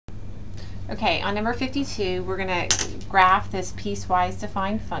Okay, on number 52, we're going to graph this piecewise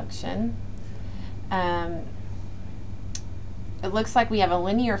defined function. It looks like we have a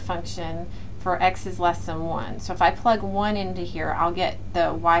linear function for x is less than 1. So if I plug 1 into here, I'll get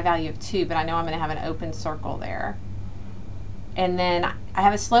the y value of 2, but I know I'm going to have an open circle there. And then I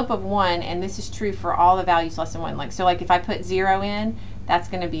have a slope of 1, and this is true for all the values less than 1. Like if I put 0 in, that's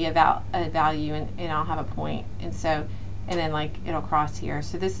going to be a value, and I'll have a point. And then like it'll cross here.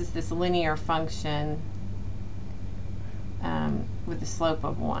 So this is this linear function with the slope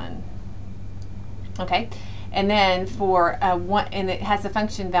of 1. Okay, and then for 1, and it has a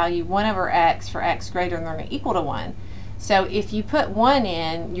function value 1 over x for x greater than or equal to 1. So if you put 1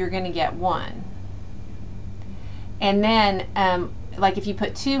 in, you're going to get 1. And then like if you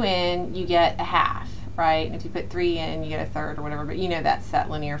put 2 in, you get a half, right? And if you put 3 in, you get a third or whatever. But you know that's that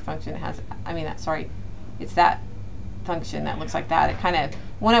linear function. It has, it's that function that looks like that. It kind of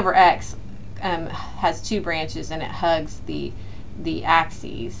 1 over x has 2 branches, and it hugs the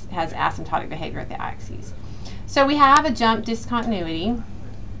axes, has asymptotic behavior at the axes. So we have a jump discontinuity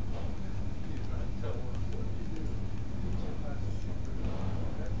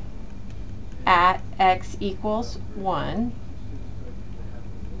at x equals 1,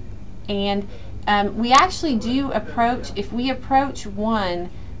 and we actually do approach, if we approach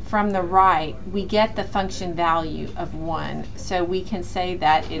 1 from the right, we get the function value of 1. So we can say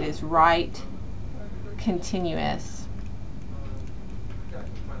that it is right continuous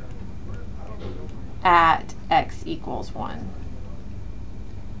at x equals 1.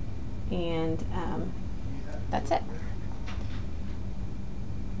 And that's it.